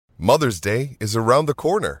Mother's Day is around the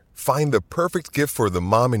corner. Find the perfect gift for the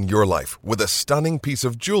mom in your life with a stunning piece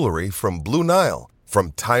of jewelry from Blue Nile.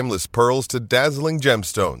 From timeless pearls to dazzling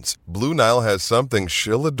gemstones, Blue Nile has something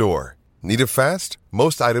she'll adore. Need it fast?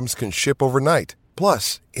 Most items can ship overnight.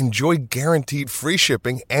 Plus, enjoy guaranteed free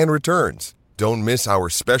shipping and returns. Don't miss our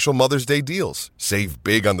special Mother's Day deals. Save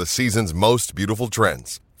big on the season's most beautiful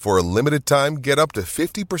trends. For a limited time, get up to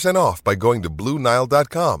 50% off by going to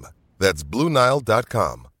BlueNile.com. That's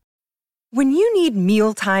BlueNile.com. When you need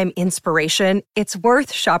mealtime inspiration, it's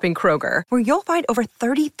worth shopping Kroger, where you'll find over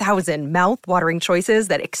 30,000 mouth-watering choices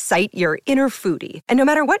that excite your inner foodie. And no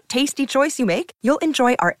matter what tasty choice you make, you'll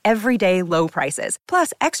enjoy our everyday low prices,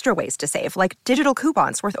 plus extra ways to save, like digital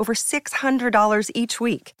coupons worth over $600 each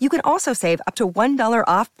week. You can also save up to $1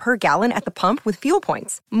 off per gallon at the pump with fuel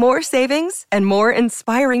points. More savings and more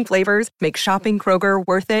inspiring flavors make shopping Kroger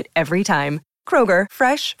worth it every time. Kroger,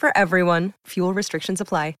 fresh for everyone. Fuel restrictions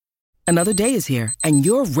apply. Another day is here, and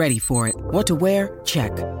you're ready for it. What to wear?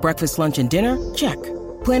 Check. Breakfast, lunch, and dinner? Check.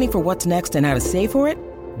 Planning for what's next and how to save for it?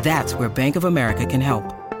 That's where Bank of America can help.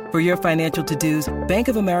 For your financial to-dos, Bank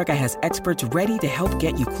of America has experts ready to help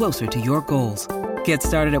get you closer to your goals. Get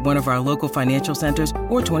started at one of our local financial centers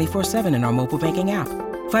or 24/7 in our mobile banking app.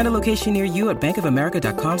 Find a location near you at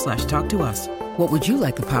bankofamerica.com/talktous. What would you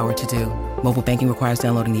like the power to do? Mobile banking requires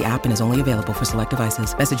downloading the app and is only available for select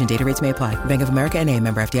devices. Message and data rates may apply. Bank of America N.A.,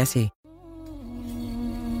 member FDIC.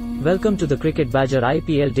 Welcome to the Cricket Badger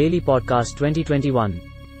IPL Daily Podcast 2021.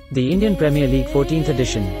 The Indian Premier League 14th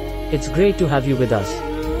edition. It's great to have you with us.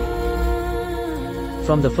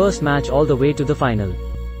 From the first match all the way to the final.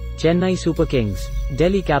 Chennai Super Kings,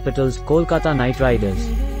 Delhi Capitals, Kolkata Knight Riders,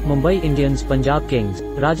 Mumbai Indians, Punjab Kings,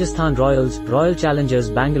 Rajasthan Royals, Royal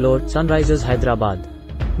Challengers Bangalore, Sunrisers Hyderabad.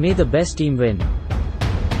 May the best team win.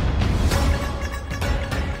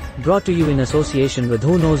 Brought to you in association with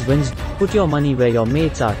Who Knows Wins. Put your money where your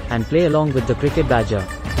mates are and play along with the Cricket Badger.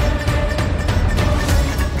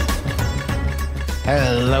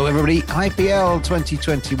 Hello everybody, IPL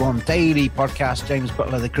 2021 Daily Podcast. James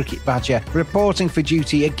Butler, the Cricket Badger, reporting for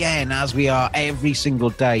duty again, as we are every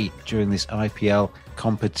single day during this IPL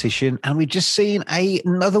competition. And we've just seen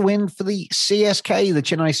another win for the CSK, the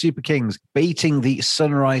Chennai Super Kings, beating the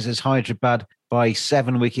Sunrisers Hyderabad by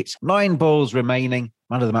 7 wickets. 9 balls remaining.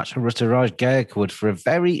 Man of the match, Ruturaj Gaikwad, for a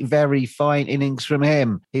very, very fine innings from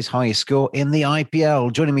him. His highest score in the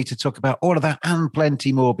IPL. Joining me to talk about all of that and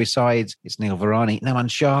plenty more besides, it's Neil Varani,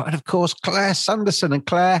 Naman Shah, and of course, Claire Sanderson. And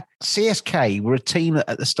Claire, CSK were a team that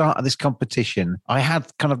at the start of this competition, I had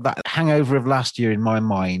kind of that hangover of last year in my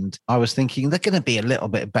mind. I was thinking they're going to be a little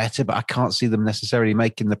bit better, but I can't see them necessarily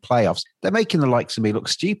making the playoffs. They're making the likes of me look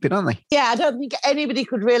stupid, aren't they? Yeah, I don't think anybody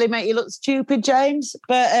could really make you look stupid, James,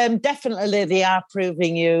 but definitely they are proving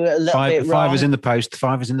you a little bit wrong. 5 is in the post.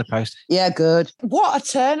 5 is in the post. Yeah, good. What a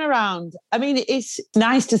turnaround. I mean, it's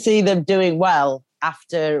nice to see them doing well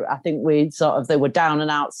after I think they were down and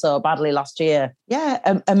out so badly last year.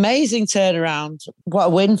 Yeah, amazing turnaround. What a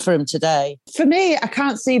win for them today. For me, I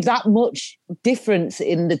can't see that much difference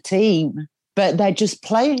in the team, but they're just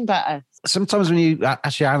playing better. Sometimes when you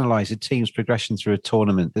actually analyse a team's progression through a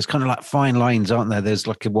tournament, there's kind of like fine lines, aren't there? There's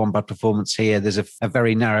like a one bad performance here. There's a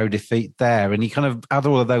very narrow defeat there. And you kind of add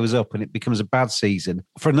all of those up and it becomes a bad season.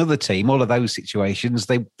 For another team, all of those situations,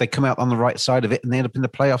 they come out on the right side of it and they end up in the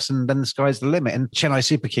playoffs and then the sky's the limit. And Chennai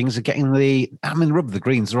Super Kings are getting rub of the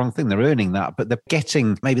green's the wrong thing. They're earning that, but they're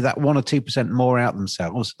getting maybe that 1 or 2% more out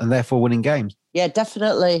themselves and therefore winning games. Yeah,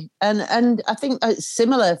 definitely. And I think it's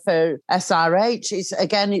similar for SRH.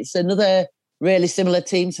 It's another really similar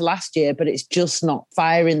team to last year, but it's just not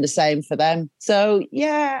firing the same for them. So,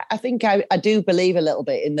 yeah, I think I do believe a little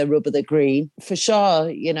bit in the rub of the green. For sure,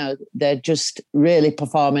 they're just really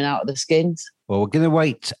performing out of the skins. Well, we're going to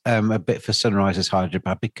wait a bit for Sunrisers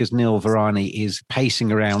Hyderabad because Neil Varani is pacing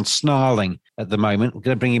around, snarling at the moment. We're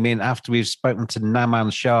going to bring him in after we've spoken to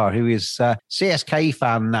Naman Shah, who is a CSK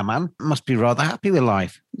fan. Naman must be rather happy with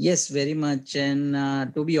life. Yes, very much. And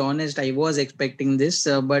to be honest, I was expecting this,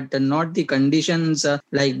 but not the conditions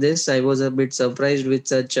like this. I was a bit surprised with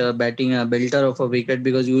such batting belter of a wicket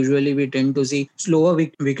because usually we tend to see slower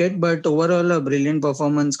wicket, but overall a brilliant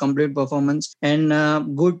performance, complete performance, and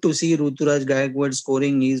good to see Ruturaj Gaikwad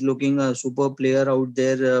scoring. He's looking a super player out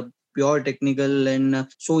there. pure technical and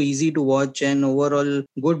so easy to watch, and overall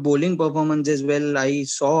good bowling performance as well. I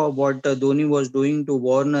saw what Dhoni was doing to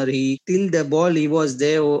Warner. He till the ball he was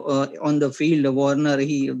there on the field. Warner,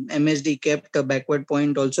 MSD kept a backward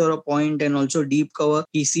point, also a point, and also deep cover.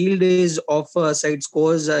 He sealed his off-side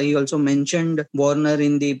scores. He also mentioned Warner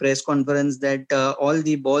in the press conference that all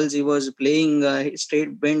the balls he was playing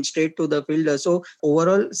went straight to the fielder. So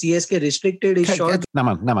overall, CSK restricted his shot.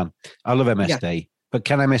 Naman, I love MSD, but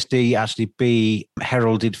can MSD actually be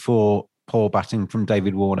heralded for poor batting from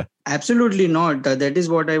David Warner? Absolutely not. That is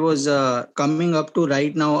what I was coming up to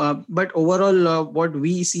right now. But overall, what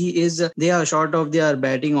we see is they are short of their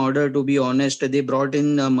batting order, to be honest. They brought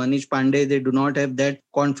in Manish Pandey. They do not have that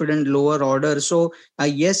confident lower order. So,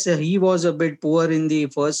 yes, he was a bit poor in the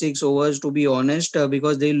first 6 overs, to be honest,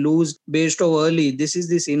 because they lose Bairstow early. This is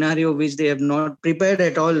the scenario which they have not prepared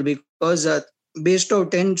at all, because Bairstow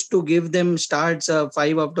tends to give them starts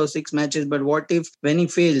 5 out of 6 matches, but what if when he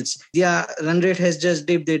fails? Their run rate has just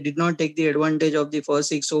dipped. They did not take the advantage of the first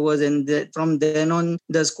 6 overs, and from then on,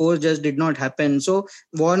 the score just did not happen. So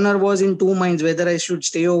Warner was in two minds whether I should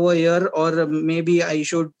stay over here or maybe I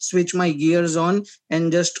should switch my gears on and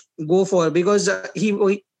just go for, because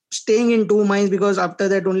he staying in two minds, because after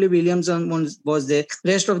that only Williamson was there.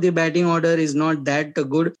 Rest of the batting order is not that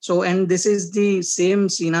good. So, and this is the same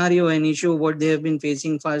scenario and issue what they have been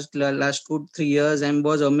facing last 2-3 years. I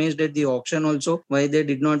was amazed at the auction also why they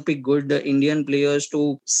did not pick good Indian players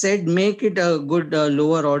to make it a good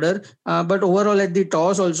lower order. But overall at the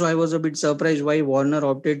toss also I was a bit surprised why Warner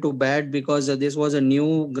opted to bat, because this was a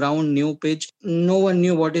new ground, new pitch. No one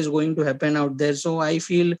knew what is going to happen out there. So I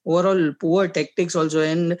feel overall poor tactics also.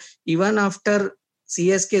 And even after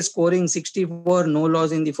CSK scoring 64 no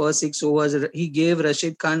loss in the first 6 overs, he gave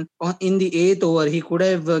Rashid Khan in the 8th over. He could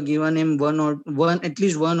have given him at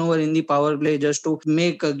least one over in the power play just to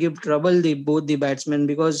give trouble both the batsmen,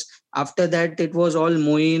 because after that it was all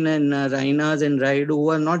Moeen and Rainas and Raidu who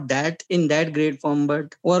were not that in that great form.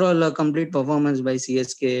 But overall a complete performance by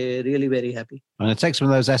CSK. Really very happy. I'm going to take some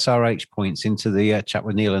of those SRH points into the chat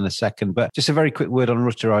with Neil in a second, but just a very quick word on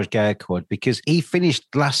Ruturaj Gaikwad, because he finished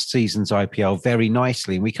last season's IPL very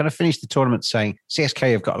nicely, and we kind of finished the tournament saying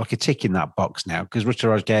CSK have got like a tick in that box now, because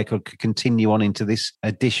Ruturaj Gaikwad could continue on into this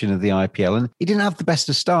edition of the IPL, and he didn't have the best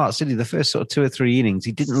of starts, did he? The first sort of 2 or 3 innings,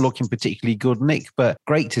 he didn't look in particularly good nick, but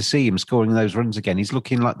great to see him scoring those runs again. He's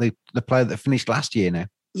looking like the player that finished last year now.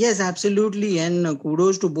 Yes, absolutely. And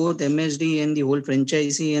kudos to both MSD and the whole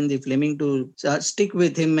franchisee and the Fleming to stick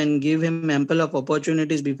with him and give him ample of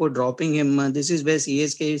opportunities before dropping him. This is where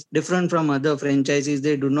CSK is different from other franchises.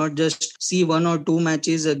 They do not just see 1 or 2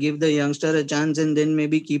 matches, give the youngster a chance and then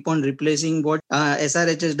maybe keep on replacing what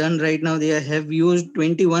SRH has done right now. They have used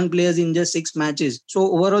 21 players in just 6 matches. So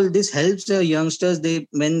overall, this helps the youngsters.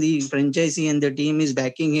 When the franchisee and the team is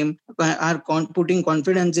backing him, are putting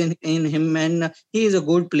confidence in him, and he is a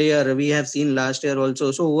good player. We have seen last year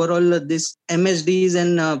also. So overall, this MSDs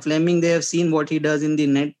and Fleming, they have seen what he does in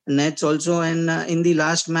the nets also. And in the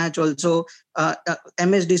last match also,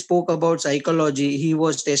 MSD spoke about psychology. He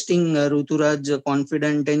was testing Ruturaj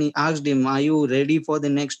confident, and he asked him, are you ready for the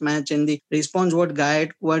next match? And the response what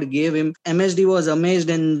Gaikwad gave him, MSD was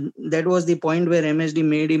amazed, and that was the point where MSD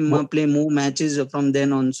made him play more matches from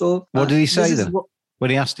then on. So what did he say then?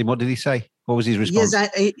 When he asked him, what did he say? What was his response?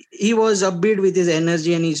 Yes, he was upbeat with his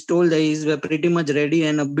energy, and he's told that he's pretty much ready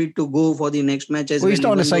and upbeat to go for the next match. Well, he's not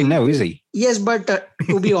going to say no, is he? Yes, but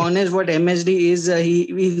to be honest, what MSD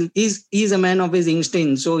is, he's a man of his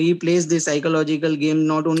instinct. So he plays the psychological game,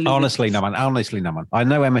 not only... Honestly, Naman, I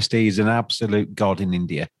know MSD is an absolute god in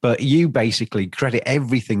India, but you basically credit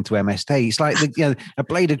everything to MSD. It's like a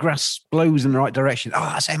blade of grass blows in the right direction. Oh,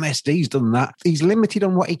 that's MSD's done that. He's limited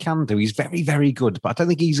on what he can do. He's very, very good, but I don't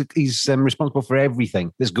think he's responsible for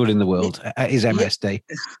everything that's good in the world. Is MSD.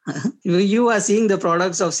 You are seeing the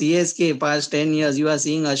products of CSK past 10 years. You are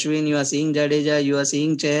seeing Ashwin, you are seeing Jadeja, you are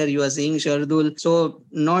seeing Chair, you are seeing Shardul. So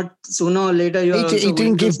not sooner or later you are he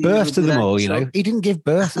didn't give birth to them all, you know. He didn't give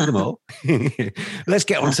birth to them all. Let's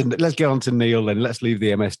get on to Neil then. Let's leave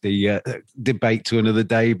the MSD debate to another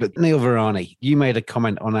day. But Neil Varani, you made a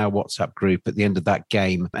comment on our WhatsApp group at the end of that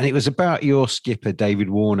game, and it was about your skipper David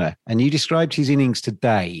Warner, and you described his innings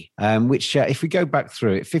today, which if we go back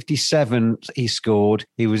through it, 57 he scored.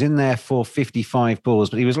 He was in there for 55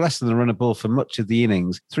 balls, but he was less than the runner ball for much of the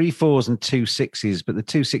innings. 3 4s and 2 6s, but the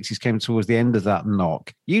 2 6s came towards the end of that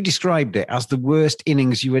knock. You described it as the worst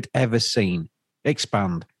innings you had ever seen.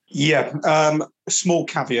 Expand. Yeah, small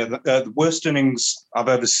caveat. The worst innings I've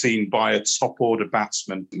ever seen by a top order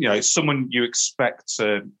batsman. You know, someone you expect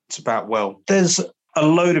to bat well. There's a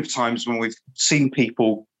load of times when we've seen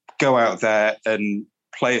people go out there and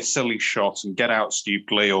play a silly shot and get out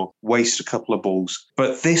stupidly or waste a couple of balls.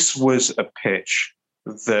 But this was a pitch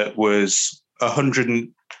that was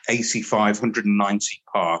 185, 190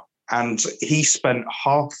 par. And he spent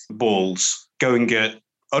half the balls going at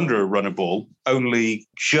under a runner ball, only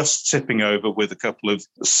just tipping over with a couple of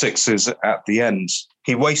sixes at the end.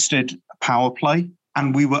 He wasted a power play,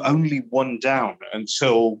 and we were only one down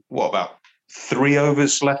until, about 3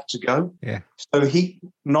 overs left to go? Yeah. So he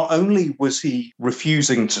not only was he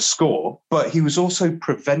refusing to score, but he was also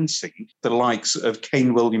preventing the likes of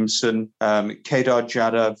Kane Williamson, Kedar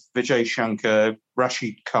Jadhav, Vijay Shankar,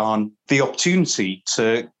 Rashid Khan, the opportunity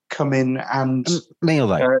to come in and... Neil,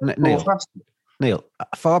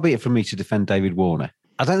 far be it from me to defend David Warner.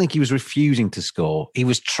 I don't think he was refusing to score. He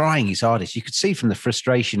was trying his hardest. You could see from the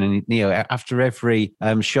frustration, and after every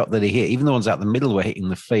shot that he hit, even the ones out the middle were hitting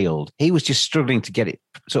the field. He was just struggling to get it,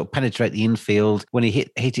 sort of penetrate the infield. When he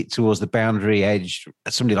hit it towards the boundary edge,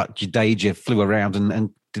 somebody like Jadeja flew around and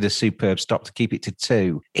did a superb stop to keep it to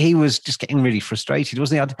 2. He was just getting really frustrated,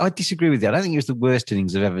 wasn't he? I disagree with you. I don't think it was the worst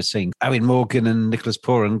innings I've ever seen. Owen Morgan and Nicholas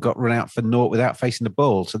Pooran got run out for naught without facing the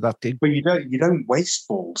ball, so that did. But you don't waste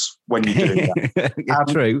balls when you're doing that. Yeah,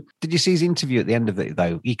 true. Did you see his interview at the end of it,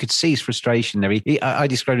 though? You could see his frustration there. I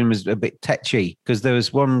described him as a bit tetchy, because there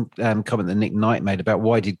was one comment that Nick Knight made about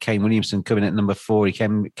why did Kane Williamson come in at number 4? He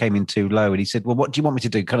came in too low, and he said, well, what do you want me to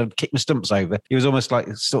do? Kind of kick my stumps over? He was almost like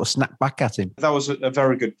sort of snapped back at him. That was a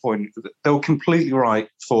very good point. They were completely right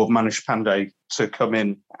for Manish Pandey to come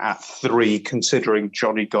in at 3, considering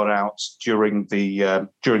Johnny got out during the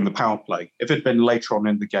power play. If it had been later on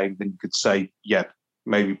in the game, then you could say, yeah,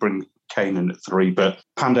 maybe bring Kane in at 3. But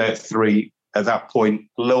Pandey at 3, at that point,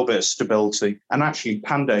 a little bit of stability. And actually,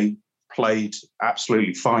 Pandey played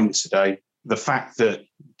absolutely fine today. The fact that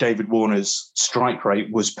David Warner's strike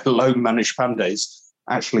rate was below Manish Pandey's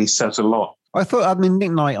actually says a lot.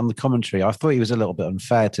 Nick Knight on the commentary, I thought he was a little bit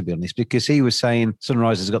unfair, to be honest, because he was saying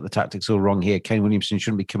Sunrisers got the tactics all wrong here. Kane Williamson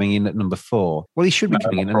shouldn't be coming in at number 4. Well, he should be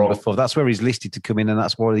coming in at number 4. That's where he's listed to come in, and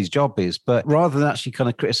that's what his job is. But rather than actually kind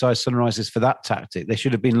of criticise Sunrisers for that tactic, they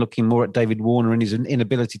should have been looking more at David Warner and his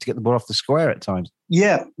inability to get the ball off the square at times.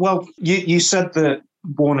 Yeah, well, you said that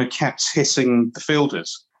Warner kept hitting the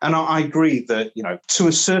fielders. And I agree that, to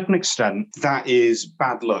a certain extent, that is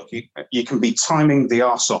bad luck. You can be timing the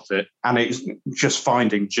arse off it, and it's just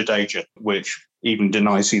finding Jadeja, which even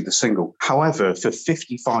denies you the single. However, for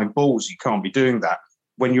 55 balls, you can't be doing that.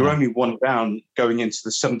 When you're only one down going into the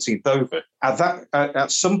 17th over,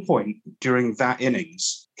 at some point during that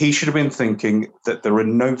innings, he should have been thinking that there are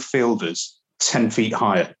no fielders 10 feet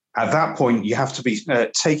higher. At that point, you have to be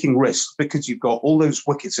taking risks because you've got all those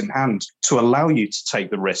wickets in hand to allow you to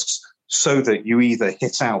take the risks so that you either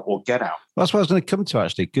hit out or get out. Well, that's what I was going to come to,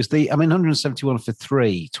 actually, because 171 for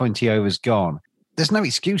 3, 20 overs gone. There's no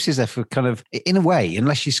excuses there for kind of, in a way,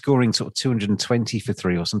 unless you're scoring sort of 220 for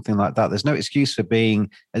 3 or something like that. There's no excuse for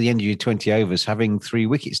being, at the end of your 20 overs, having 3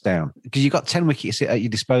 wickets down. Because you've got 10 wickets at your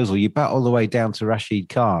disposal. You bat all the way down to Rashid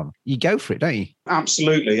Khan. You go for it, don't you?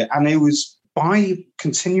 Absolutely. And it was by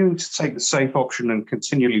continuing to take the safe option and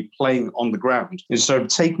continually playing on the ground, instead of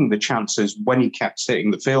taking the chances when he kept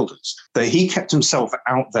hitting the fielders, that he kept himself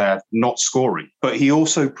out there not scoring, but he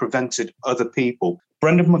also prevented other people.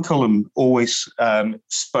 Brendan McCullum always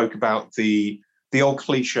spoke about the old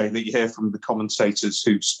cliche that you hear from the commentators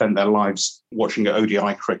who spent their lives watching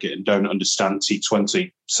ODI cricket and don't understand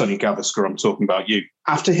T20. Sonny Gavaskar, I'm talking about you.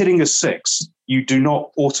 After hitting a 6, you do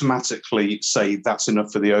not automatically say that's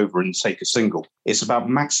enough for the over and take a single. It's about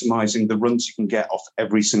maximising the runs you can get off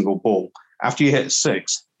every single ball. After you hit a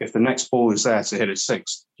 6, if the next ball is there to hit a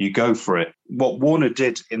 6, you go for it. What Warner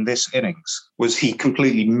did in this innings was he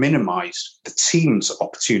completely minimised the team's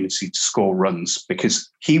opportunity to score runs because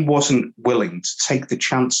he wasn't willing to take the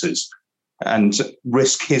chances and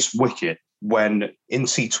risk his wicket when in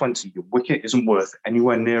T20 your wicket isn't worth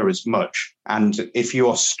anywhere near as much. And if you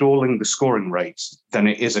are stalling the scoring rates, then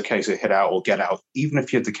it is a case of hit out or get out, even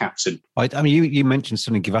if you're the captain. I mean, you mentioned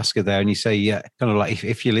Sonny Gavaskar there, and you say, kind of like,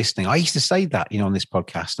 if you're listening. I used to say that, on this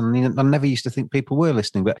podcast, and I never used to think people were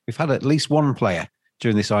listening, but we've had at least one player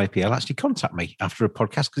during this IPL actually contact me after a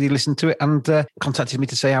podcast because he listened to it and contacted me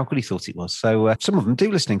to say how good he thought it was. So some of them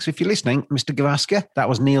do listening. So if you're listening, Mr. Gavaskar, that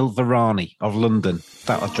was Neil Varani of London.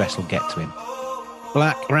 That address will get to him.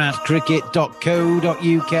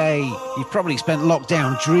 blackratcricket.co.uk. You've probably spent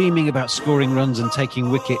lockdown dreaming about scoring runs and taking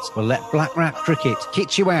wickets. Well, let Black Rat Cricket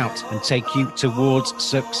kit you out and take you towards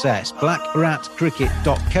success.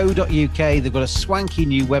 blackratcricket.co.uk. They've got a swanky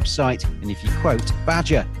new website, and if you quote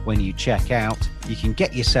Badger when you check out, you can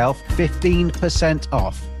get yourself 15%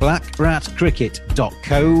 off.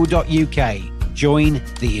 blackratcricket.co.uk. Join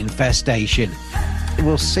the infestation.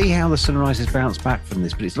 We'll see how the Sunrisers bounce back from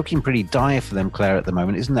this, but it's looking pretty dire for them, Claire, at the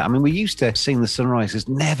moment, isn't it? I mean, we're used to seeing the Sunrisers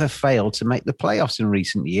never fail to make the playoffs in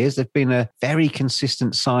recent years. They've been a very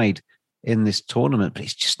consistent side in this tournament, but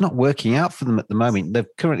it's just not working out for them at the moment. They're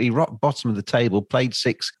currently rock bottom of the table, played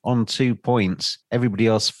 6 on 2 points. Everybody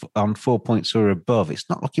else on 4 points or above. It's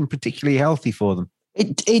not looking particularly healthy for them.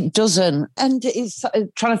 It doesn't. And it's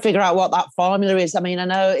trying to figure out what that formula is. I mean, I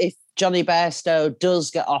know if Johnny Bairstow does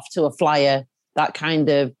get off to a flyer, that kind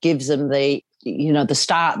of gives them the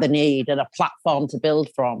start they need and a platform to build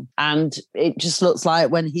from. And it just looks like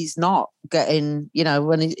when he's not getting,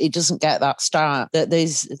 when he doesn't get that start, that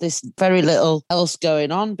there's very little else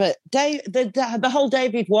going on. But the whole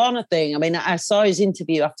David Warner thing, I mean, I saw his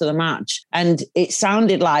interview after the match and it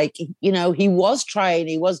sounded like, he was trying,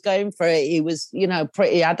 he was going for it. He was,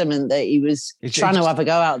 pretty adamant that he was trying to have a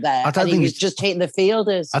go out there. I don't think he was just hitting the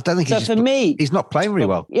fielders. I don't think so. For me, he's not playing very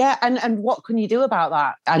well. Yeah. And what can you do about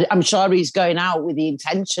that? I'm sure he's going out with the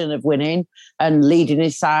intention of winning and leading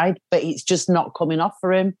his side, but it's just not coming off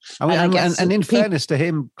for him. I mean, and in fairness to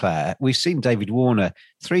him, Claire, we've seen David Warner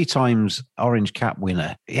 3 times Orange Cap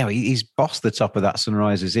winner. He's bossed the top of that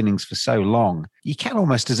Sunrisers innings for so long. You can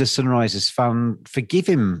almost, as a Sunrisers fan, forgive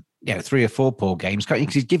him 3 or 4 poor games, can't you?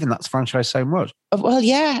 Because he's given that franchise so much. Well,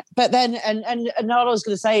 yeah, but then, and all I was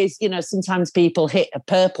going to say is, sometimes people hit a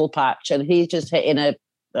purple patch and he's just hitting a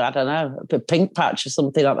pink patch or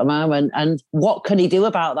something at the moment. And what can he do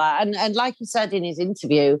about that? And like he said in his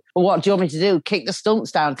interview, well, what do you want me to do? Kick the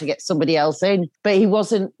stumps down to get somebody else in? But he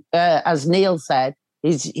wasn't, as Neil said,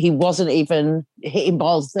 he wasn't even hitting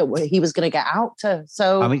balls that he was going to get out to.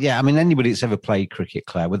 So I mean, anybody that's ever played cricket,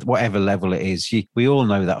 Claire, with whatever level it is, we all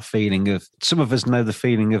know that feeling of. Some of us know the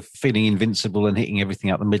feeling of feeling invincible and hitting everything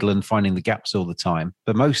out the middle and finding the gaps all the time.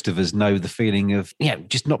 But most of us know the feeling of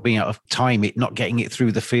just not being able to time it, not getting it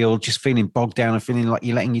through the field, just feeling bogged down and feeling like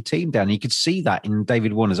you're letting your team down. You could see that in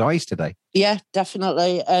David Warner's eyes today. Yeah,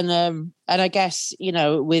 definitely. And I guess,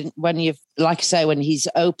 when you've, like I say, when his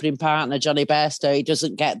opening partner, Johnny Bairstow, he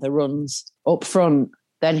doesn't get the runs up front,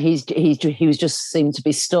 then he was just seemed to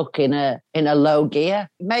be stuck in a low gear.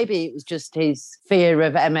 Maybe it was just his fear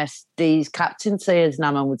of MSD's captaincy, as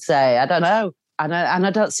Naman would say. I don't know. And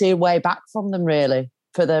I don't see a way back from them, really,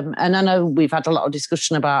 for them. And I know we've had a lot of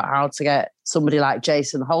discussion about how to get somebody like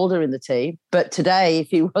Jason Holder in the team. But today,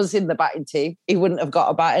 if he was in the batting team, he wouldn't have got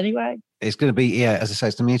a bat anyway. It's going to be, as I say,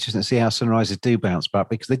 it's going to be interesting to see how Sunrisers do bounce back,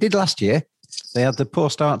 because they did last year. They had the poor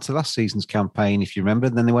start to last season's campaign, if you remember.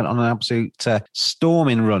 And then they went on an absolute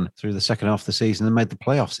storming run through the second half of the season and made the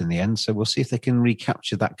playoffs in the end. So we'll see if they can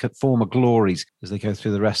recapture that former glories as they go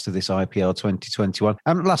through the rest of this IPL 2021.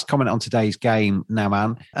 Last comment on today's game,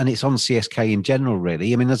 Naman, and it's on CSK in general,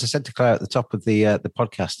 really. I mean, as I said to Claire at the top of the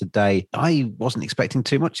podcast today, I wasn't expecting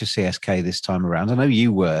too much of CSK this time around. I know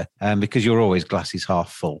you were, because you're always glasses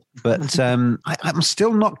half full. But I'm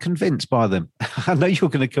still not convinced by them. I know you're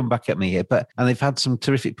going to come back at me here, and they've had some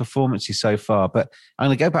terrific performances so far. But I'm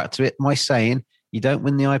going to go back to it. My saying, you don't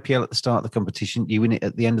win the IPL at the start of the competition, you win it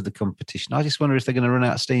at the end of the competition. I just wonder if they're going to run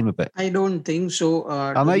out of steam a bit. I don't think so.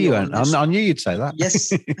 I know you won't. I knew you'd say that.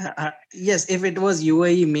 Yes. Yes, if it was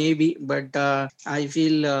UAE, maybe. But I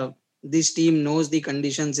feel this team knows the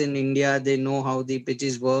conditions in India. They know how the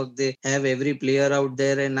pitches work. They have every player out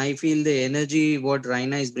there. And I feel the energy what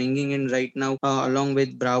Raina is bringing in right now, along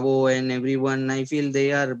with Bravo and everyone, I feel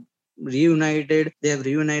they are reunited. They have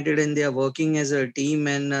reunited and they are working as a team.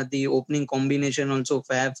 And the opening combination also,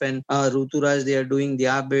 Faf and Ruturaj, they are doing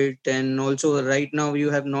their bit. And also right now you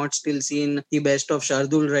have not still seen the best of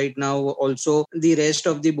Shardul right now. Also the rest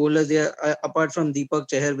of the bowlers, they are apart from Deepak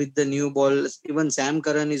Chahar with the new ball, even Sam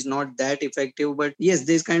Curran is not that effective. But yes,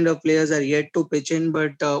 these kind of players are yet to pitch in.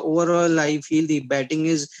 But overall, I feel the batting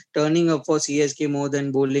is turning up for CSK more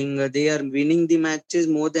than bowling. They are winning the matches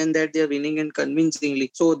more than that. They are winning and convincingly.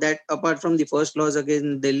 So that apart from the first loss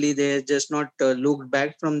against Delhi, they have just not looked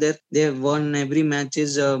back from there. They have won every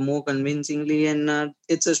matches more convincingly, and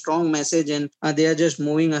it's a strong message, and they are just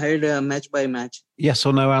moving ahead match by match. Yes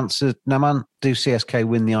or no answer, Naman? Do CSK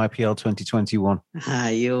win the IPL 2021?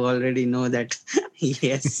 You already know that.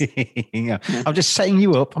 Yes. Yeah. I'm just setting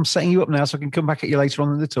you up. I'm setting you up now so I can come back at you later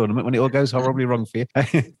on in the tournament when it all goes horribly wrong for you.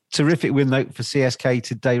 Terrific win, though, for CSK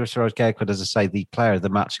today. Suraj Gaikwad, as I say, the player of the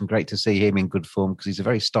match, and great to see him in good form because he's a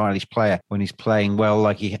very stylish player when he's playing well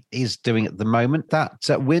like he is doing at the moment.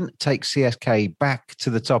 That win takes CSK back to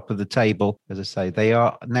the top of the table. As I say, they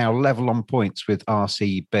are now level on points with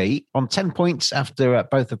RCB on 10 points after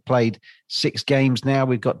both have played 6 games now.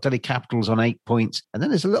 We've got Delhi Capitals on 8 points. And then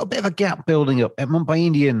there's a little bit of a gap building up at Mumbai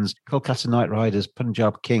Indians, Kolkata Knight Riders,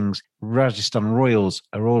 Punjab Kings, Rajasthan Royals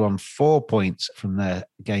are all on 4 points from their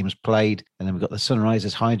games played. And then we've got the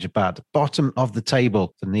Sunrisers Hyderabad, bottom of the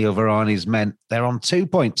table for Neil Varani's men. They're on 2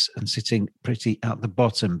 points and sitting pretty at the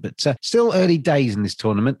bottom. But still early days in this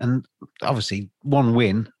tournament. And obviously one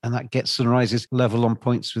win, and that gets Sunrisers level on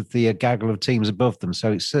points with the gaggle of teams above them.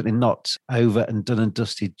 So it's certainly not over and done and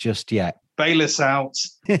dusted just yet. Bayliss out.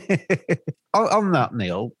 On that,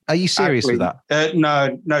 Neil, are you serious with that?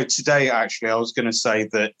 No. Today, actually, I was going to say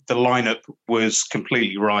that the lineup was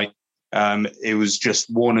completely right. It was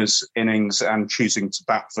just Warner's innings and choosing to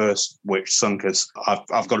bat first, which sunk us.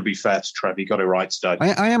 I've got to be fair to Trev. He got it right today.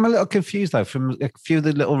 I am a little confused, though, from a few of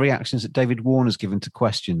the little reactions that David Warner's given to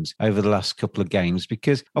questions over the last couple of games,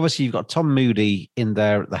 because obviously you've got Tom Moody in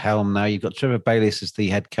there at the helm now. You've got Trevor Bayliss as the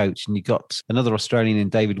head coach, and you've got another Australian in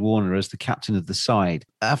David Warner as the captain of the side.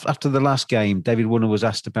 After the last game, David Warner was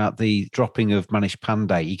asked about the dropping of Manish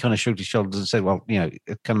Pandey. He kind of shrugged his shoulders and said, well,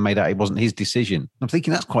 it kind of made out it wasn't his decision. I'm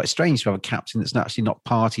thinking that's quite strange to have a captain that's actually not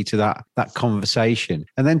party to that conversation.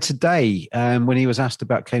 And then today, when he was asked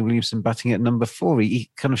about Kane Williamson batting at number 4,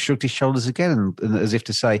 he kind of shrugged his shoulders again, and as if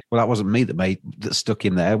to say, well, that wasn't me that stuck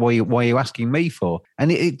him there. Why are you asking me for?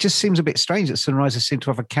 And it just seems a bit strange that Sunrisers seem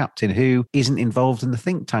to have a captain who isn't involved in the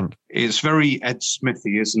think tank. It's very Ed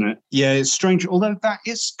Smithy, isn't it? Yeah, it's strange. Although that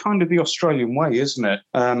is kind of the Australian way, isn't it?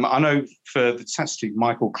 I know for the Test team,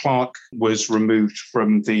 Michael Clarke was removed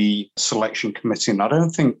from the selection committee, and I don't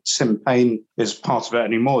think Tim Payne is part of it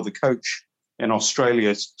anymore. The coach in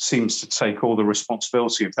Australia seems to take all the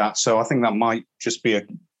responsibility of that. So I think that might just be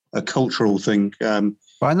a cultural thing.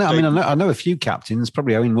 But I know a few captains,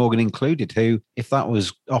 probably Owen Morgan included, who, if that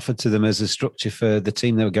was offered to them as a structure for the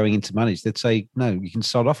team they were going in to manage, they'd say, no, you can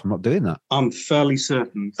start off. I'm not doing that. I'm fairly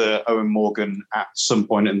certain that Owen Morgan at some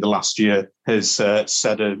point in the last year has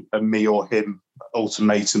said a me or him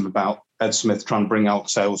ultimatum about Ed Smith trying to bring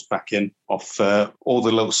Alex Sales back in off all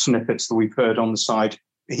the little snippets that we've heard on the side.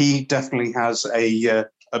 He definitely has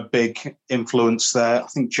a big influence there. I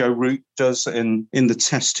think Joe Root does in the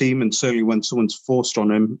Test team, and certainly when someone's forced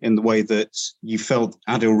on him in the way that you felt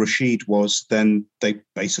Adil Rashid was, then they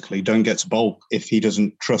basically don't get to bowl if he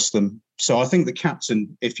doesn't trust them. So I think the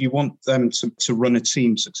captain, if you want them to run a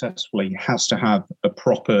team successfully, has to have a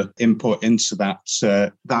proper input into that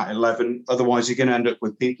 11. Otherwise, you're going to end up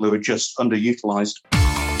with people who are just underutilised.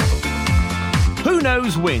 Who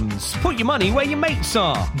Knows Wins. Put your money where your mates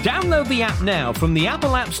are. Download the app now from the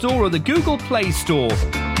Apple App Store or the Google Play Store.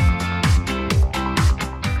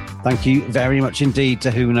 Thank you very much indeed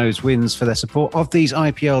to Who Knows Wins for their support of these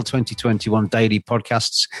IPL 2021 daily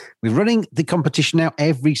podcasts. We're running the competition now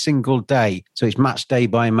every single day. So it's match day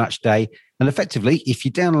by match day. And effectively, if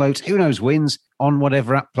you download Who Knows Wins on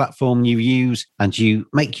whatever app platform you use and you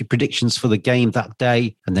make your predictions for the game that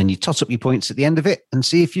day, and then you toss up your points at the end of it and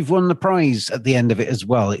see if you've won the prize at the end of it as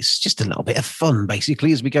well. It's just a little bit of fun,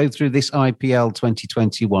 basically, as we go through this IPL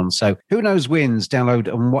 2021. So Who Knows Wins,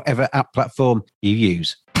 download on whatever app platform you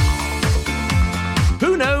use.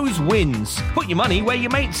 Who Knows Wins. Put your money where your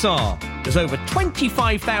mates are. There's over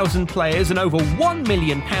 25,000 players and over £1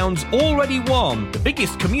 million already won. The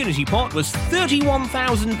biggest community pot was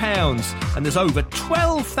 £31,000 and there's over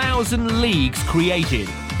 12,000 leagues created.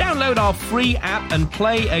 Download our free app and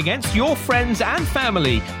play against your friends and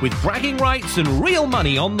family with bragging rights and real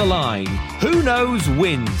money on the line. Who Knows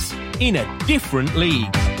Wins in a different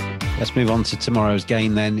league. Let's move on to tomorrow's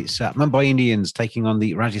game then. It's Mumbai Indians taking on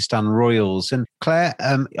the Rajasthan Royals. And Claire,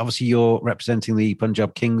 obviously you're representing the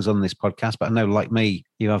Punjab Kings on this podcast, but I know, like me,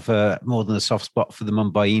 you have more than a soft spot for the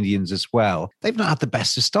Mumbai Indians as well. They've not had the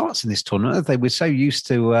best of starts in this tournament, have they? We're so used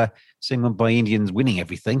to seeing Mumbai Indians winning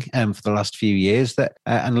everything for the last few years that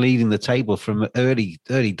and leading the table from early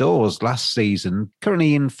doors last season.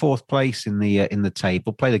 Currently in 4th place in the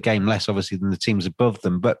table. Played a game less, obviously, than the teams above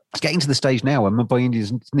them. But it's getting to the stage now where Mumbai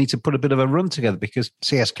Indians need to put a bit of a run together because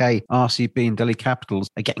CSK, RCB and Delhi Capitals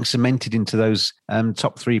are getting cemented into those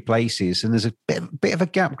top 3 places. And there's a bit of a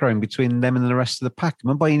gap growing between them and the rest of the pack.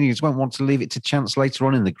 Mumbai Indians won't want to leave it to chance later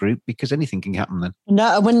on in the group because anything can happen then.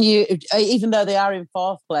 No, even though they are in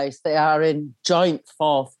 4th place, they are in joint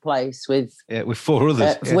fourth place with 4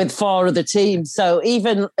 others. With 4 other teams. So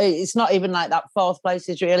even it's not even like that fourth place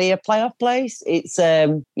is really a playoff place. It's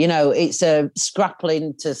it's a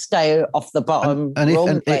scrappling to stay off the bottom. And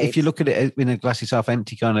if you look at it in a glass half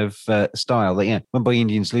empty kind of style, that Mumbai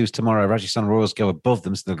Indians lose tomorrow, Rajasthan Royals go above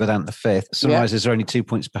them, so they'll go down to 5th. Sunrisers are only 2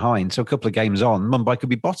 points behind. So a couple of games on, Mumbai could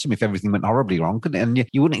be bottom if everything went horribly wrong, couldn't it? And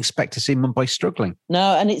you wouldn't expect to see Mumbai struggling.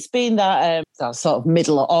 No, and it's been that sort of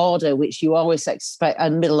middle order, which you always expect,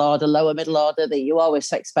 and middle order, lower middle order, that you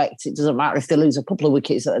always expect. It doesn't matter if they lose a couple of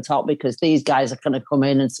wickets at the top, because these guys are going to come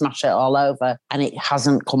in and smash it all over. And it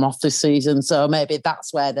hasn't come off this season. So maybe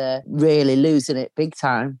that's where they're really losing it big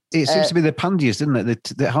time. It seems to be the Pandyas, doesn't it?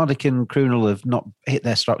 The Hardik and Krunal have not hit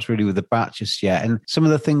their straps really with the bat just yet. And some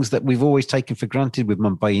of the things that we've always taken for granted with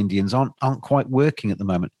Mumbai Indians aren't quite working at the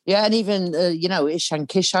moment. Yeah, and even, Ishan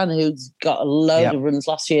Kishan, who's got a load of runs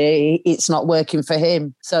last year, it's not working for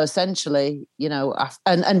him. So essentially,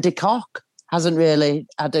 and De Kock hasn't really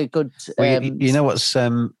had a good. You know what's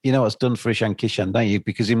done for Ishan Kishan, don't you?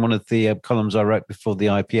 Because in one of the columns I wrote before the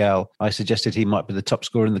IPL, I suggested he might be the top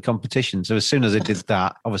scorer in the competition. So as soon as I did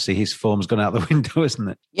that, obviously his form's gone out the window, isn't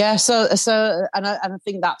it? Yeah. So I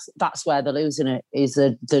think that's where they're losing it, is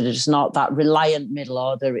that they're just not that reliant middle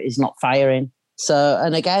order is not firing. So,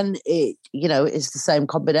 and again, it's the same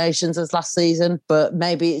combinations as last season, but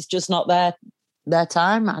maybe it's just not their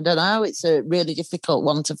time. I don't know. It's a really difficult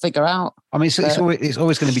one to figure out. I mean, it's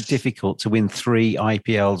always going to be difficult to win 3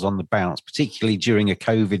 IPLs on the bounce, particularly during a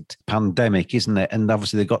COVID pandemic, isn't it? And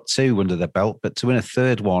obviously they've got 2 under their belt, but to win a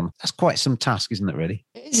 3rd one, that's quite some task, isn't it, really?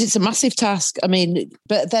 It's a massive task. I mean,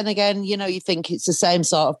 but then again, you think it's the same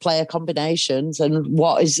sort of player combinations, and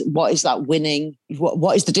what is that winning?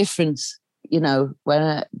 What is the difference?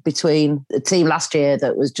 When between the team last year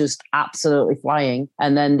that was just absolutely flying,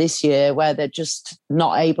 and then this year where they're just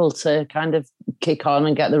not able to kind of kick on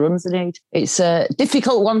and get the runs they need. It's a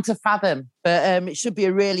difficult one to fathom, but it should be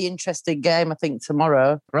a really interesting game, I think,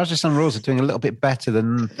 tomorrow. Rajasthan Royals are doing a little bit better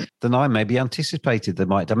than I maybe anticipated they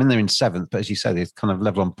might. I mean, they're in 7th, but as you say, they're kind of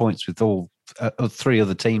level on points with all 3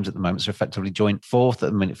 other teams at the moment, so effectively joint 4th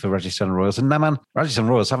at the minute for Rajasthan Royals. And Rajasthan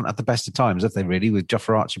Royals haven't had the best of times, have they, really? With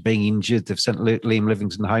Jofra Archer being injured, they've sent Liam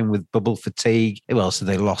Livingstone home with bubble fatigue. Who else have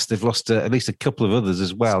they lost? They've lost at least a couple of others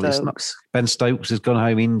as well. Ben Stokes has gone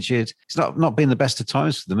home injured. It's not been the best of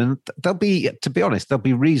times for them, and they'll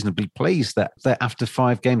be reasonably pleased that after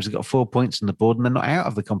 5 games they've got 4 points on the board and they're not out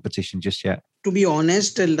of the competition just yet. To be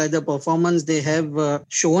honest, the performance they have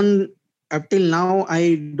shown up till now,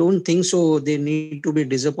 I don't think so. They need to be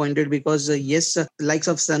disappointed, because yes, likes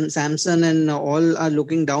of Samson and all are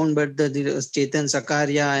looking down, but the Chetan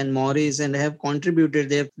Sakaria and Morris and have contributed.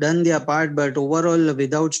 They've done their part, but overall,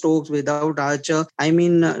 without Stokes, without Archer, I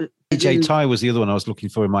mean. AJ Ty was the other one I was looking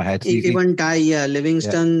for in my head. Even Ty,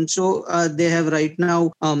 Livingston. Yeah. So they have right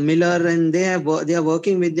now Miller, and they are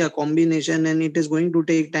working with their combination, and it is going to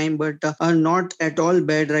take time, but not at all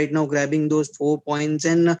bad right now, grabbing those 4 points.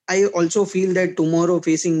 And I also feel that tomorrow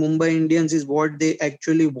facing Mumbai Indians is what they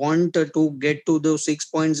actually want to get to those 6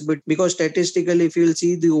 points. But because statistically, if you'll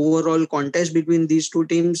see the overall contest between these 2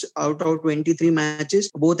 teams, out of 23 matches,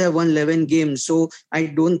 both have won 11 games. So I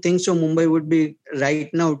don't think so Mumbai would be right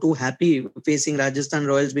now too happy facing Rajasthan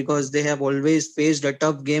Royals, because they have always faced a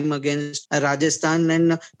tough game against Rajasthan.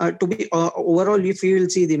 And to be overall, if you will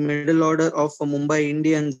see the middle order of Mumbai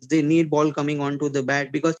Indians, they need ball coming onto the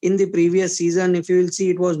bat, because in the previous season, if you will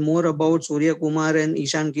see, it was more about Surya Kumar and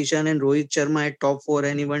Ishan Kishan and Rohit Sharma at top 4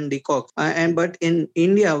 and even De Kock. But in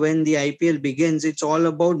India, when the IPL begins, it's all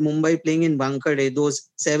about Mumbai playing in Wankhede. Those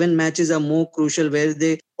 7 matches are more crucial, where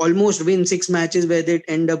they almost win 6 matches, where they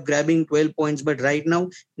end up grabbing 12 points. But right now,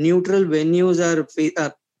 neutral venues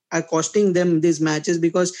are costing them these matches,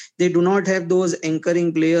 because they do not have those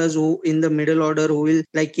anchoring players who in the middle order who will,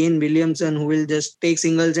 like Kane Williamson, who will just take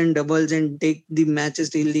singles and doubles and take the matches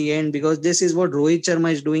till the end, because this is what Rohit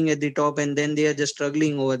Sharma is doing at the top, and then they are just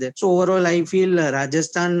struggling over there. So overall, I feel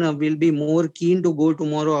Rajasthan will be more keen to go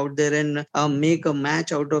tomorrow out there and make a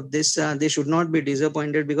match out of this. They should not be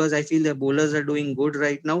disappointed, because I feel their bowlers are doing good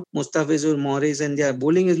right now. Mustafizur, Morris, and their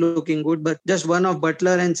bowling is looking good, but just one of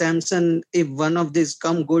Butler and Samson, if one of these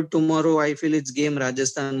come good tomorrow, I feel it's game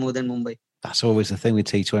Rajasthan more than Mumbai. That's always the thing with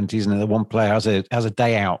T20, isn't it? The one player has a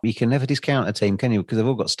day out. You can never discount a team, can you? Because they've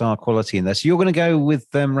all got star quality in there. So you're going to go with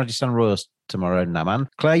Rajasthan Royals tomorrow, Naman.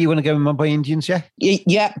 Claire, you want to go with Mumbai Indians, yeah?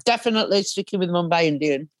 Yeah, definitely sticking with Mumbai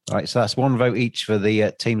Indians. All right, so that's 1 vote each for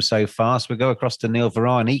the team so far. So we'll go across to Neil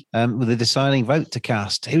Varani with a deciding vote to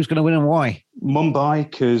cast. Who's going to win and why? Mumbai,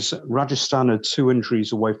 because Rajasthan are 2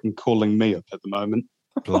 injuries away from calling me up at the moment.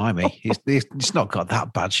 Blimey, it's not got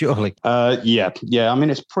that bad, surely. Yeah. I mean,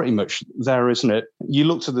 it's pretty much there, isn't it? You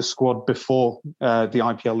looked at the squad before the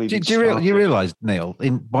IPL even started. You realise, Neil,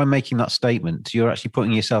 by making that statement, you're actually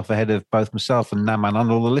putting yourself ahead of both myself and Naman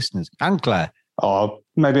and all the listeners, and Claire. Oh,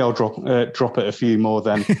 maybe I'll drop it a few more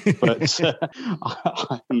then. But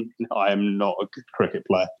I am not a good cricket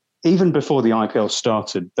player. Even before the IPL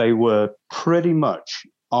started, they were pretty much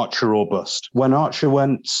Archer or bust. When Archer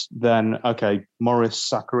went, then, okay, Maurice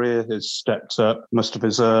Zakaria has stepped up. Mustafa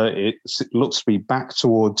Azhar, it looks to be back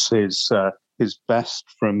towards his best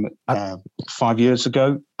from 5 years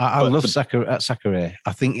ago. I love Zakaria.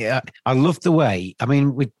 I think I love the way. I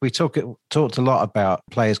mean, we talked a lot about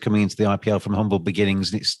players coming into the IPL from humble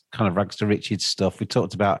beginnings, and it's kind of rags to riches stuff. We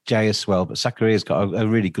talked about Jay as well, but Zakaria's got a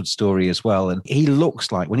really good story as well. And he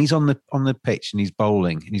looks like when he's on the pitch and he's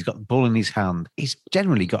bowling and he's got the ball in his hand, he's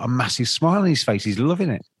generally got a massive smile on his face. He's loving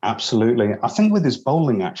it. Absolutely. I think with his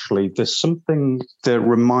bowling, actually, there's something that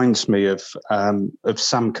reminds me of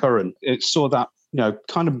Sam Curran. It's sort of that,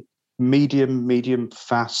 kind of medium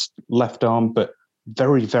fast left arm, but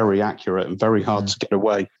very, very accurate and very hard to get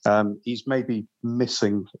away. He's maybe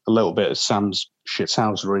missing a little bit of Sam's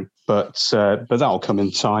shithousery, but that'll come in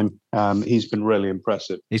time. He's been really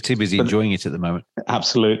impressive. He's too busy enjoying it at the moment.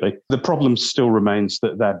 Absolutely. The problem still remains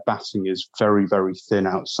that their batting is very, very thin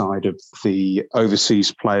outside of the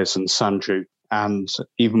overseas players and Sanju. And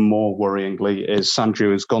even more worryingly is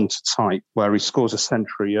Sanju has gone to type, where he scores a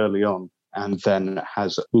century early on and then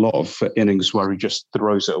has a lot of innings where he just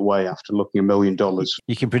throws it away after looking $1 million.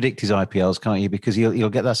 You can predict his IPLs, can't you? Because he'll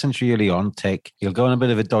get that century early on, he'll go on a bit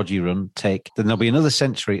of a dodgy run, then there'll be another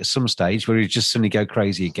century at some stage where he'll just suddenly go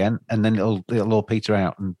crazy again, and then it'll all peter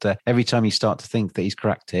out. And every time you start to think that he's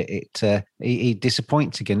cracked it, he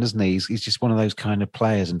disappoints again, doesn't he? He's just one of those kind of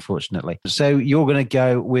players, unfortunately. So you're going to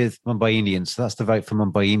go with Mumbai Indians. So that's the vote for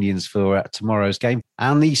Mumbai Indians for tomorrow's game.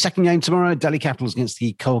 And the second game tomorrow, Delhi Capitals against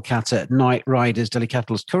the Kolkata Knight Riders. Delhi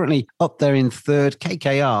Capitals currently up there in third,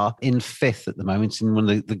 KKR in fifth at the moment, in one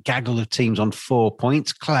of the gaggle of teams on 4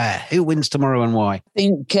 points. Claire, who wins tomorrow and why? I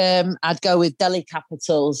think I'd go with Delhi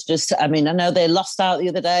Capitals. I know they lost out the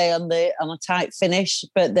other day on a tight finish,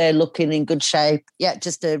 but they're looking in good shape. Yeah,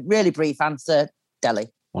 just a really brief answer, Delhi.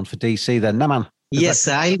 One for DC then. Naman? Yes,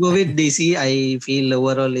 I'll go with DC. I feel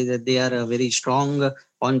overall that they are very strong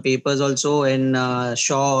on papers also, and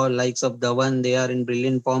Shaw, likes of Dhawan, they are in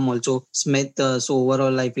brilliant form also. Smith, so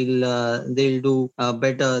overall I feel they'll do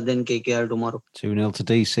better than KKR tomorrow. 2-0 to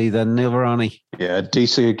DC then. Neil Varani? Yeah,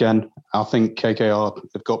 DC again. I think KKR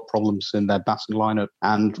have got problems in their batting lineup,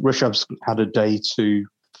 and Rishabh's had a day to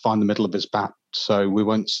find the middle of his bat, so we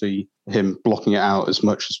won't see him blocking it out as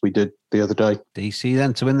much as we did the other day. DC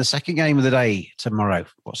then to win the second game of the day tomorrow.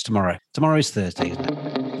 What's tomorrow? Tomorrow is Thursday, isn't it?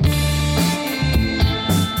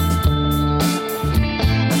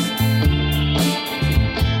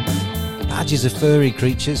 Badgers are furry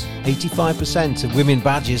creatures. 85% of women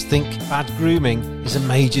badgers think bad grooming is a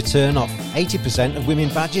major turn-off. 80% of women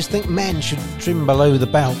badgers think men should trim below the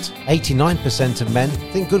belt. 89% of men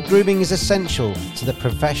think good grooming is essential to their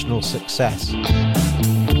professional success.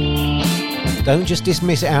 Don't just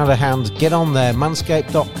dismiss it out of hand. Get on there,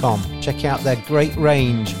 manscaped.com. Check out their great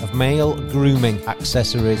range of male grooming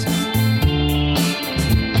accessories.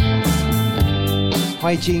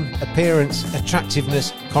 Hygiene, appearance,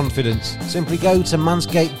 attractiveness, confidence. Simply go to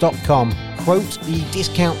manscaped.com, quote the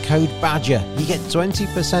discount code BADGER. You get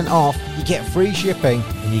 20% off, you get free shipping,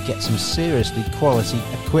 and you get some seriously quality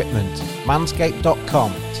equipment.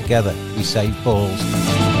 Manscaped.com. Together, we save balls.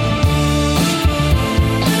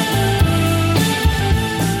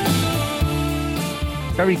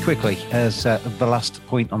 Very quickly, as the last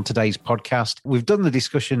point on today's podcast, we've done the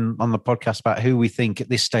discussion on the podcast about who we think at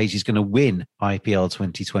this stage is going to win IPL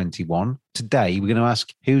 2021. Today, we're going to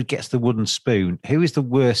ask who gets the wooden spoon. Who is the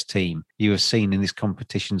worst team you have seen in this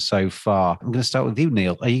competition so far? I'm going to start with you,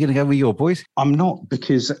 Neil. Are you going to go with your boys? I'm not,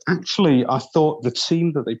 because actually I thought the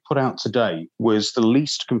team that they put out today was the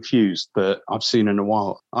least confused that I've seen in a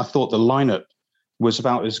while. I thought the lineup was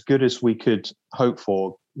about as good as we could hope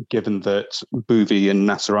for, given that Bhuvi and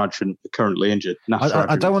Natarajan are currently injured.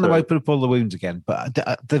 I don't want to open up all the wounds again, but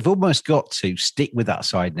they've almost got to stick with that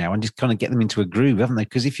side now and just kind of get them into a groove, haven't they?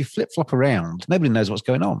 Because if you flip-flop around, nobody knows what's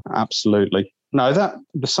going on. Absolutely. No,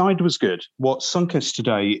 the side was good. What sunk us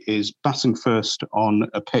today is batting first on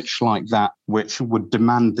a pitch like that, which would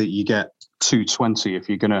demand that you get 220 if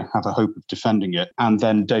you're going to have a hope of defending it. And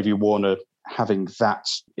then Davey Warner having that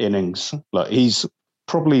innings. Look, he's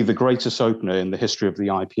probably the greatest opener in the history of the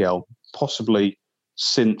IPL, possibly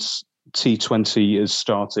since T20 has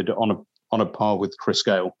started on on a par with Chris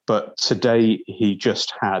Gayle. But today he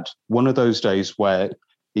just had one of those days where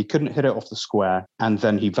he couldn't hit it off the square, and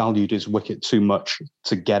then he valued his wicket too much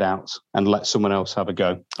to get out and let someone else have a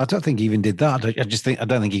go. I don't think he even did that. I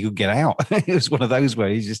don't think he could get out. It was one of those where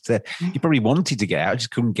he just he probably wanted to get out,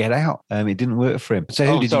 just couldn't get out. It didn't work for him. So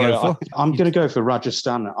who did you go for? I'm going to go for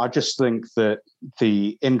Rajasthan. I just think that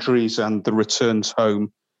the injuries and the returns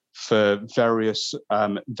home for various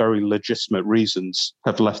very legitimate reasons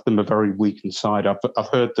have left them a very weakened side. I've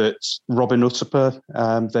heard that Robin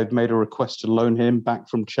Uthappa, they've made a request to loan him back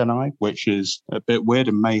from Chennai, which is a bit weird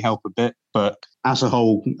and may help a bit. But as a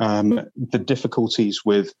whole, the difficulties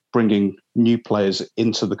with bringing new players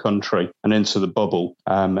into the country and into the bubble,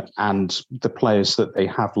 and the players that they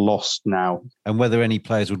have lost now. And whether any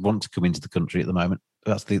players would want to come into the country at the moment.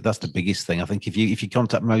 That's the biggest thing. I think if you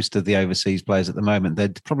contact most of the overseas players at the moment,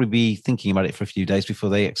 they'd probably be thinking about it for a few days before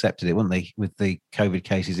they accepted it, wouldn't they, with the COVID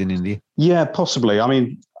cases in India? Yeah, possibly. I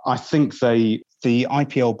mean, I think the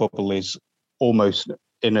IPL bubble is almost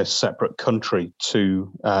in a separate country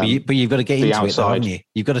to but you've got to get into outside. It, though, haven't you?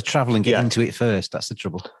 You've got to travel and get into it first. That's the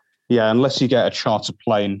trouble. Yeah, unless you get a charter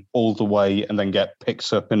plane all the way and then get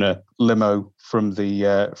picked up in a limo from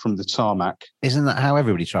the tarmac. Isn't that how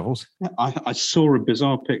everybody travels? I saw a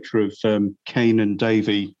bizarre picture of Kane and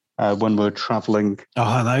Davey when we were travelling to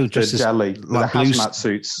Delhi, like the hazmat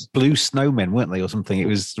suits. Blue snowmen, weren't they, or something? It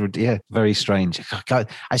was, very strange.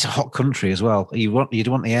 It's a hot country as well. You'd want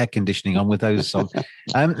the air conditioning on with those on.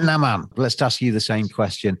 Naman, let's ask you the same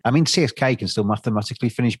question. I mean, CSK can still mathematically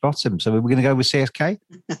finish bottom, so we're going to go with CSK?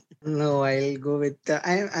 No, I'll go with...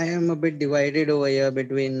 I am a bit divided over here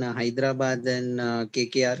between Hyderabad and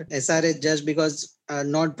KKR. SRH, just because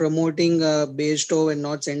not promoting Bairstow and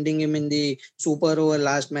not sending him in the super over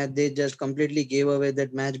last match, they just completely gave away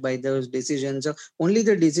that match by those decisions. So only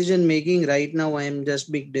the decision making right now, I am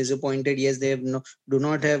just bit disappointed. Yes, they have do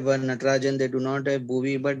not have Natarajan, they do not have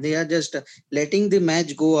Bhuvi, but they are just letting the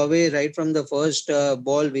match go away right from the first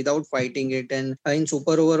ball without fighting it. And in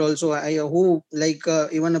super over also,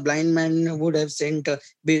 even a blind man would have sent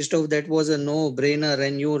Bairstow. That was a no-brainer.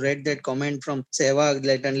 And you read that comment from Sehwag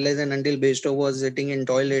that unless and until Bairstow was sitting in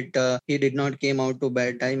toilet, he did not came out to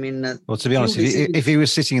bat. I mean, well, to be honest, if he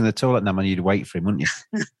was sitting in the toilet, Naman, you'd wait for him, wouldn't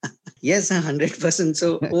you? Yes, 100%.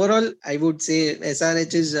 So overall, I would say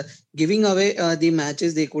SRH is giving away the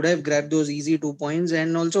matches. They could have grabbed those easy 2 points.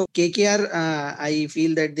 And also KKR, I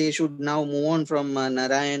feel that they should now move on from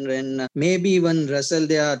Narayan and maybe even Russell.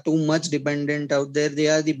 They are too much dependent out there. They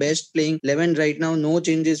are the best playing 11 right now. No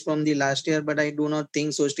changes from the last year, but I do not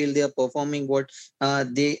think so. Still, they are performing what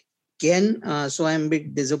they can. So I'm a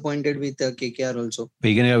bit disappointed with KKR also. But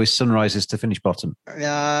you're going to go with Sunrisers to finish bottom?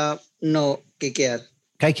 No, KKR.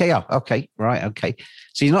 KKR, okay, right, okay.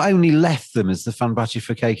 So you not only left them as the fan badger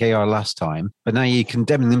for KKR last time, but now you're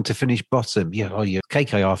condemning them to finish bottom. Your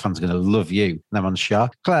KKR fans are going to love you, Naman Shah.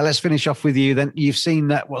 Claire, let's finish off with you then. You've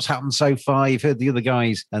seen what's happened so far. You've heard the other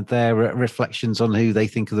guys and their reflections on who they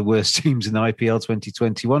think are the worst teams in IPL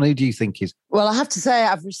 2021. Who do you think is? Well, I have to say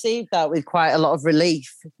I've received that with quite a lot of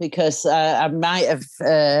relief because I might have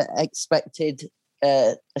expected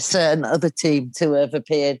a certain other team to have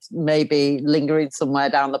appeared maybe lingering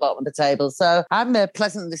somewhere down the bottom of the table. So I'm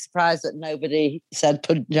pleasantly surprised that nobody said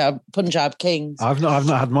Punjab Kings. I've not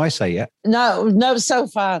had my say yet. No, so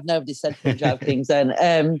far nobody said Punjab Kings then.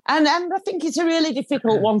 And I think it's a really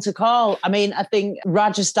difficult one to call. I mean, I think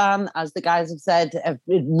Rajasthan, as the guys have said, have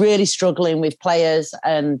been really struggling with players,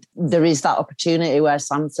 and there is that opportunity where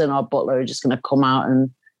Samson or Butler are just going to come out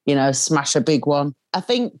and smash a big one. I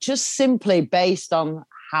think just simply based on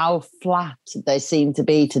how flat they seem to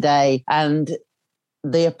be today and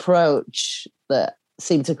the approach that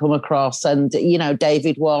seemed to come across and,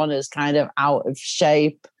 David Warner's kind of out of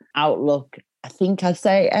shape outlook, I think I'd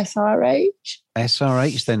say SRH.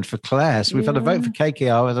 SRH then for Claire. So we've had a vote for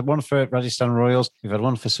KKR, we've had one for Rajasthan Royals, we've had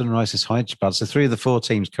one for Sunrisers Hyderabad. So 3 of the 4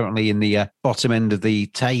 teams currently in the bottom end of the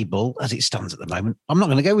table as it stands at the moment. I'm not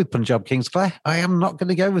going to go with Punjab Kings, Claire. I am not going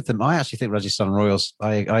to go with them. I actually think Rajasthan Royals,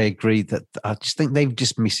 I agree that I just think they're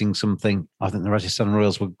just missing something. I think the Rajasthan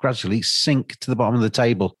Royals will gradually sink to the bottom of the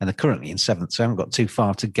table, and they're currently in 7th, so I haven't got too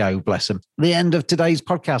far to go, bless them. The end of today's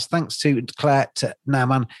podcast. Thanks to Claire, to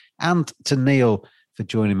Naman and to Neil for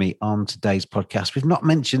joining me on today's podcast. We've not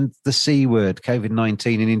mentioned the C word,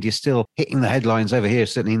 COVID-19 in India, still hitting the headlines over here,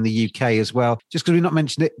 certainly in the UK as well. Just because we've not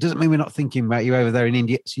mentioned it doesn't mean we're not thinking about you over there in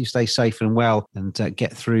India. So you stay safe and well and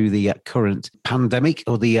get through the current pandemic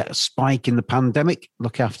or the spike in the pandemic.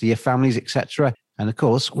 Look after your families, etc. And of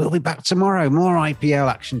course, we'll be back tomorrow. More IPL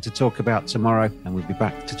action to talk about tomorrow, and we'll be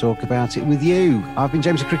back to talk about it with you. I've been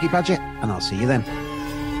James the Cricket Badger, and I'll see you then.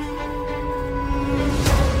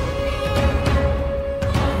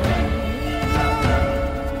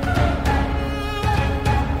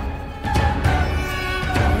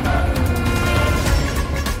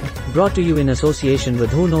 Brought to you in association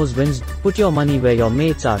with Who Knows Wins. Put your money where your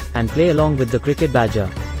mates are and play along with the Cricket Badger.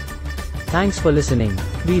 Thanks for listening.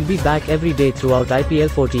 We'll be back every day throughout IPL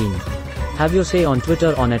 14. Have your say on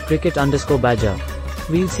Twitter on @cricket_badger.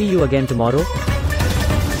 We'll see you again tomorrow.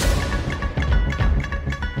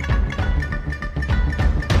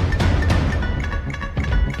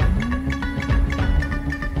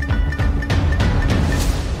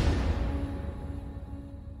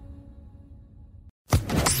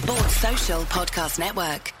 Podcast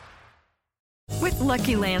Network. With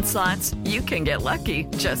Lucky Land Slots, you can get lucky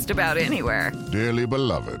just about anywhere. Dearly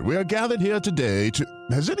beloved, we are gathered here today to...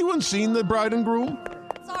 Has anyone seen the bride and groom?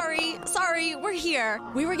 Sorry, we're here.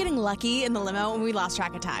 We were getting lucky in the limo and we lost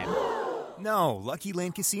track of time. No, Lucky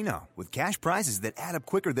Land Casino, with cash prizes that add up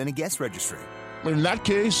quicker than a guest registry. In that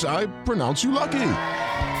case, I pronounce you lucky.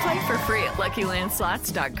 Play for free at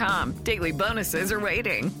LuckyLandSlots.com. Daily bonuses are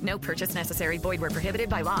waiting. No purchase necessary. Void where prohibited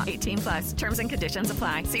by law. 18+. Terms and conditions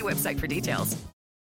apply. See website for details.